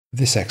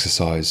This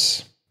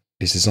exercise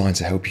is designed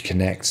to help you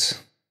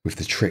connect with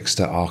the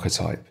Trickster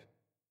archetype,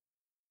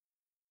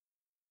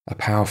 a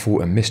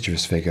powerful and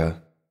mischievous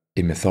figure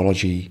in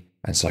mythology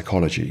and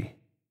psychology.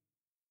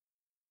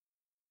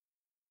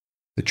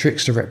 The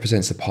Trickster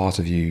represents the part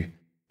of you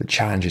that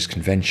challenges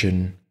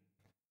convention,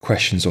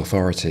 questions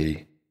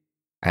authority,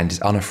 and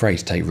is unafraid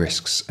to take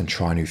risks and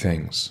try new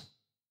things.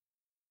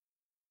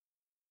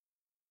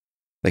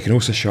 They can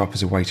also show up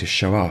as a way to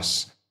show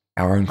us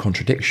our own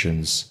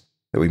contradictions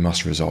that we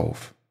must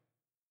resolve.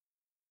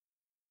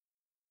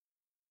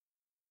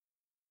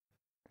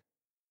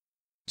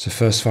 So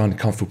first, find a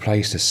comfortable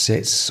place to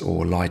sit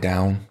or lie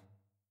down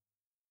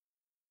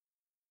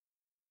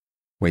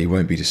where you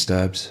won't be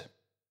disturbed.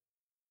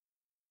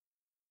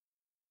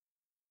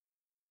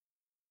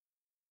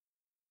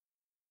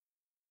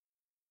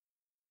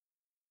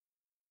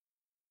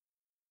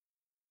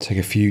 Take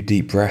a few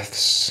deep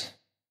breaths.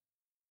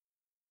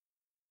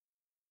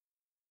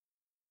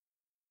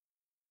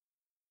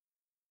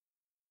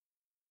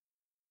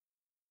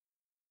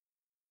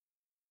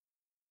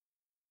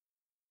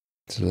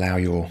 To allow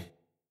your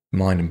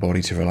mind and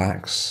body to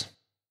relax.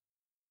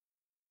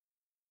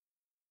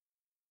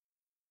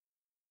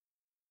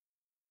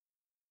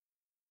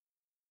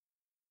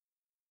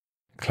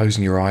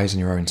 Closing your eyes in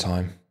your own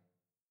time.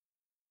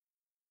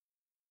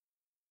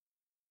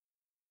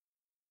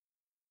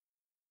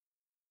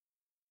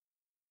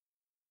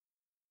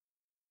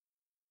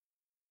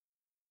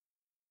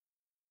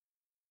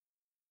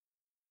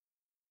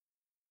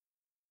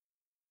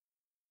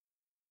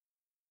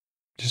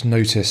 Just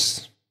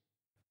notice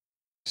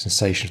the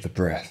sensation of the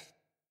breath,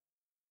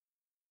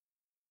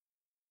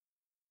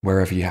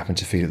 wherever you happen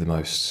to feel it the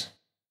most.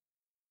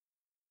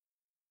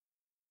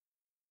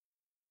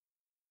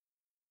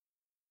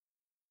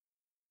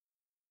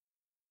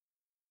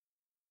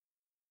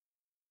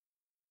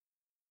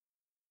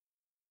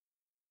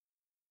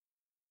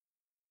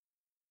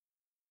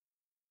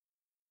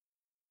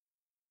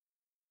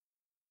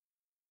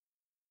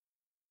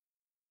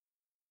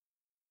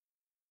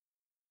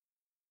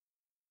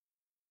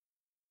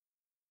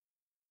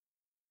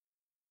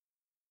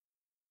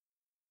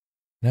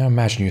 Now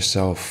imagine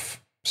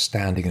yourself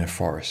standing in a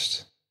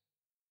forest,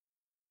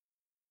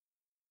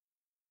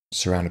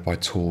 surrounded by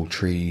tall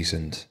trees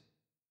and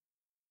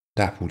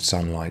dappled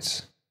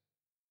sunlight.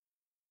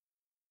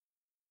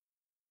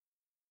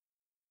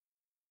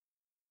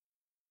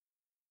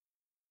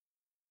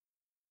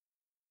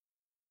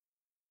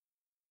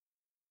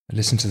 And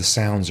listen to the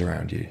sounds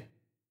around you.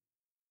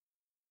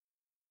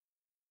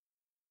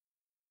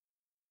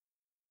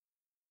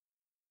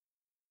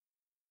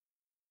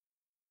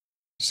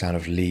 Sound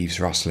of leaves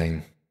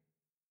rustling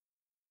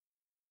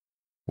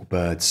or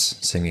birds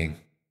singing.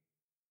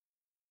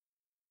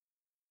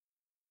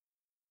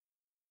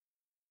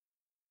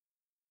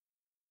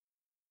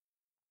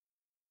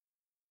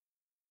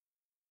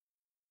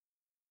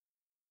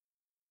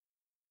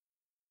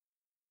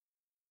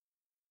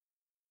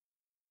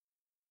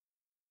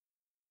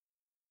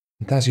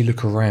 And as you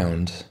look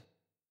around,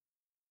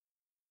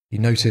 you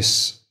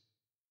notice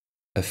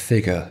a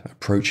figure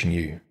approaching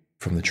you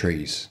from the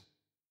trees.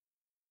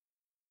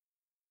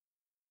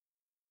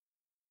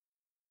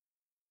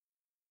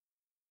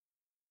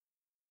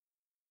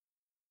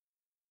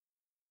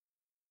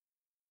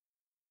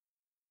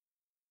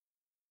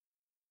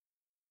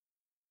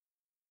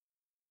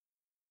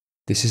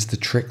 This is the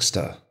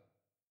Trickster,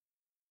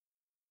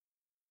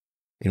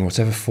 in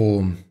whatever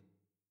form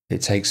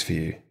it takes for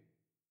you.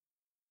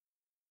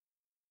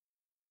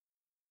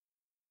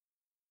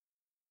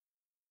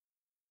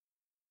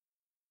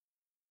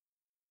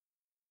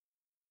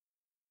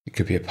 It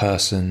could be a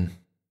person,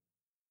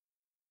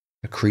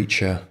 a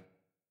creature,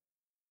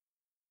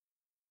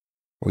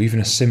 or even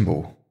a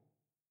symbol.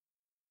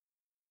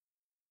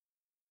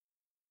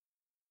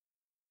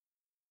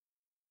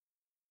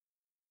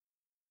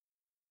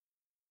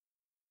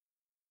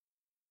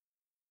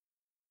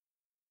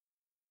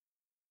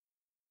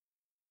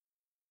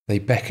 They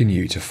beckon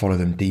you to follow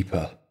them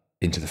deeper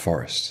into the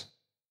forest.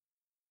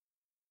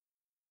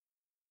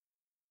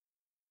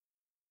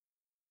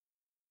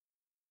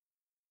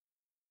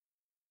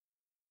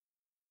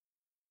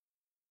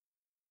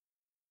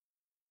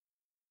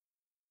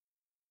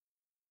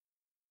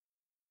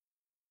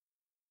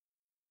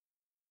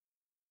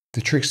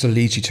 The Trickster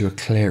leads you to a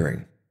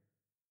clearing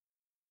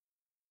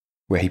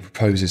where he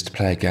proposes to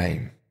play a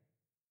game.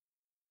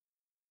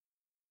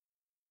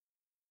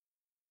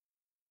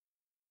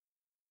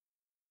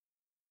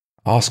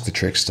 Ask the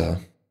Trickster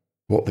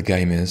what the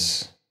game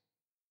is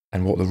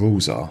and what the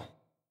rules are.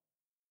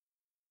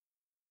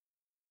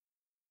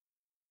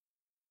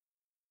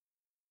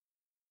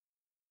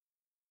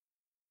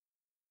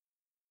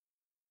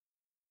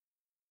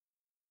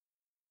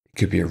 It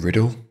could be a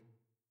riddle,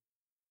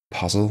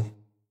 puzzle,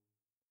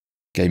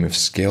 game of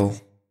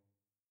skill,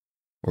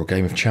 or a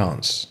game of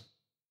chance.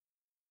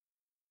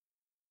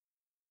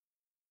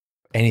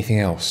 Anything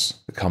else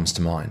that comes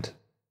to mind.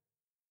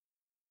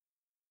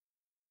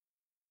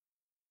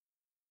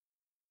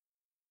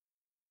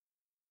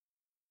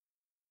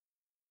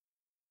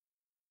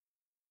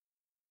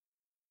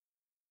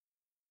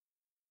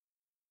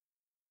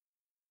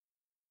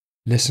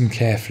 Listen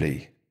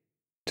carefully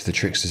to the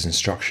trickster's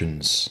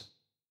instructions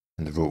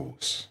and the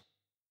rules.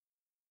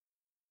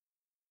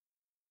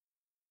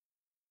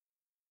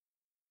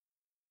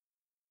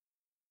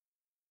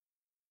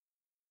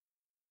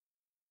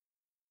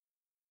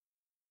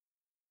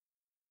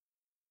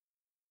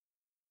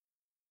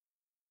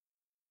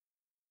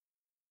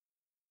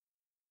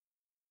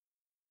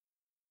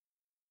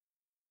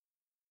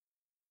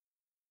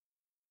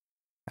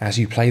 As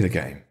you play the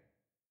game,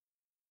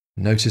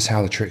 notice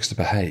how the trickster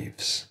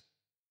behaves.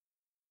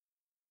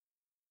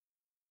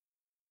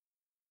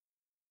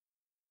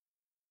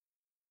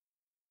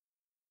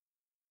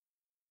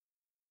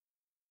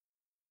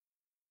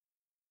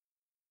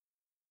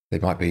 They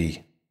might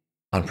be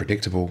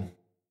unpredictable,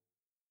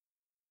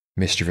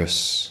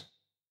 mischievous,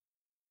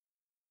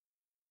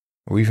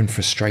 or even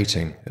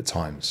frustrating at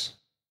times.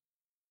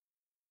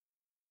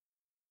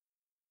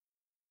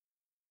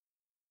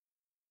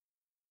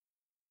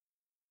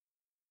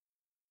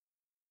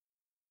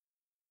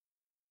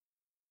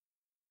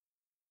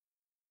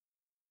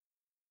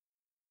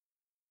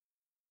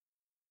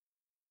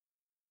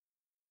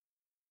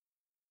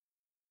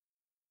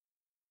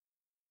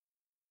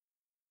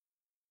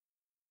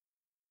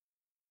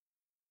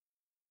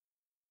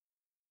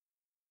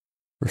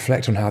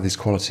 Reflect on how these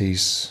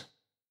qualities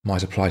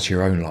might apply to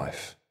your own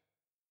life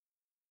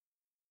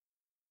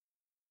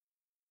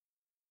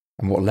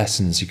and what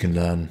lessons you can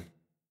learn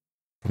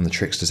from the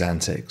trickster's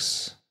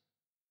antics.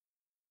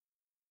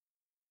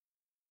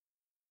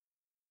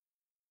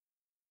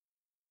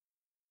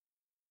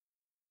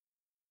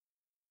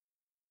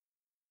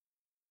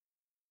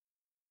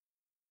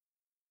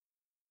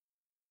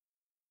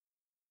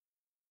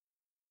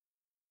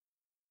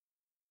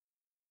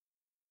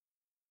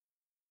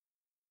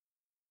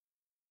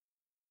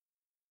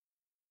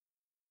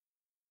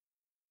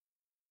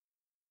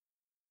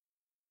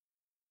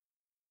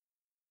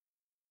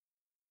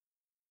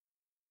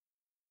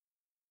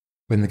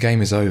 When the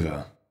game is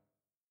over,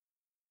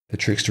 the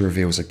trickster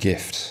reveals a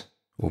gift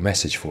or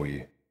message for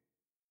you.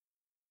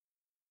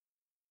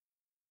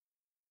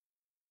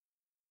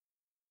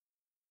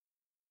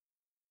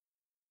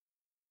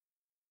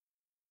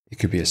 It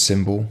could be a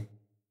symbol,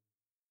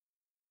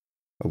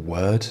 a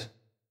word,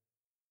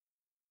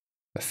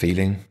 a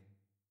feeling,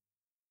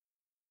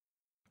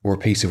 or a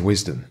piece of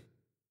wisdom.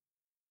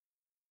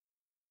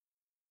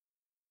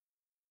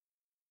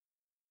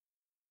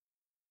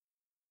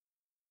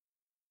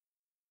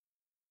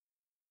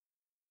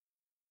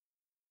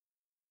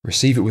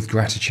 Receive it with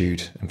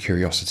gratitude and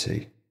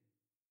curiosity,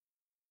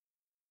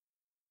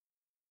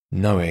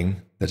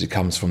 knowing that it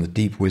comes from the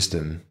deep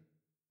wisdom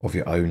of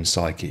your own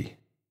psyche.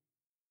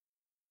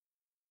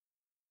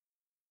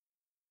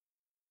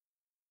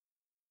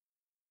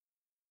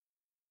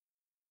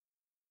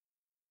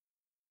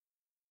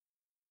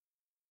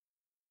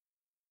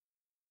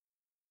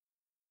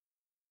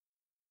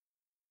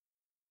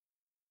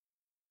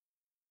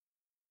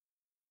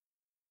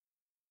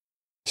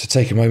 So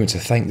take a moment to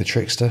thank the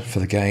trickster for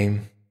the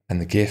game and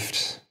the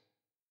gift,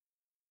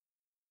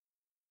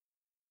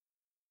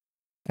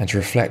 and to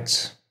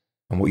reflect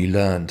on what you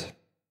learned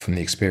from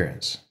the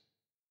experience.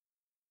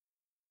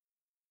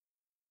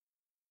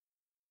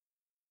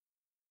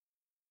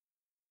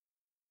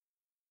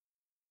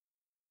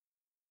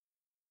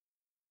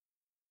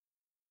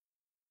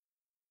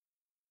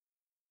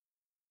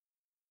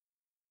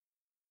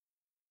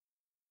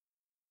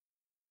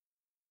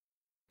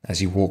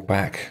 As you walk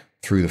back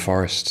through the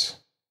forest,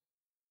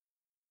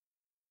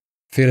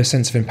 feel a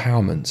sense of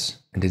empowerment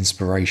and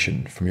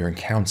inspiration from your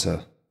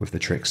encounter with the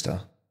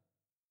trickster.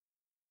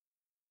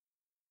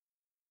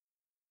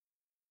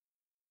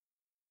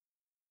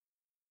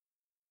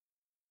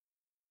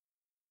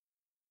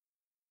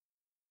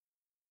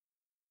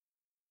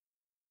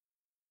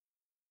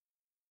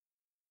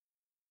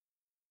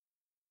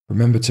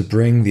 Remember to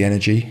bring the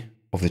energy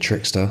of the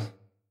trickster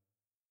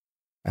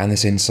and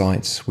this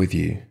insight with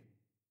you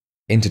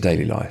into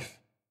daily life.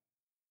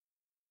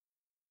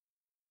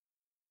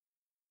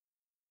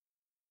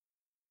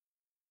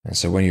 And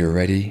so when you're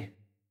ready,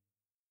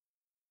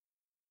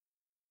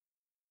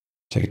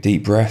 take a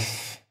deep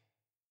breath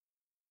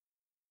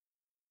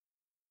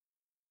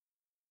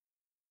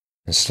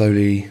and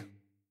slowly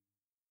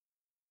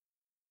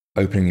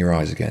opening your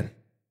eyes again.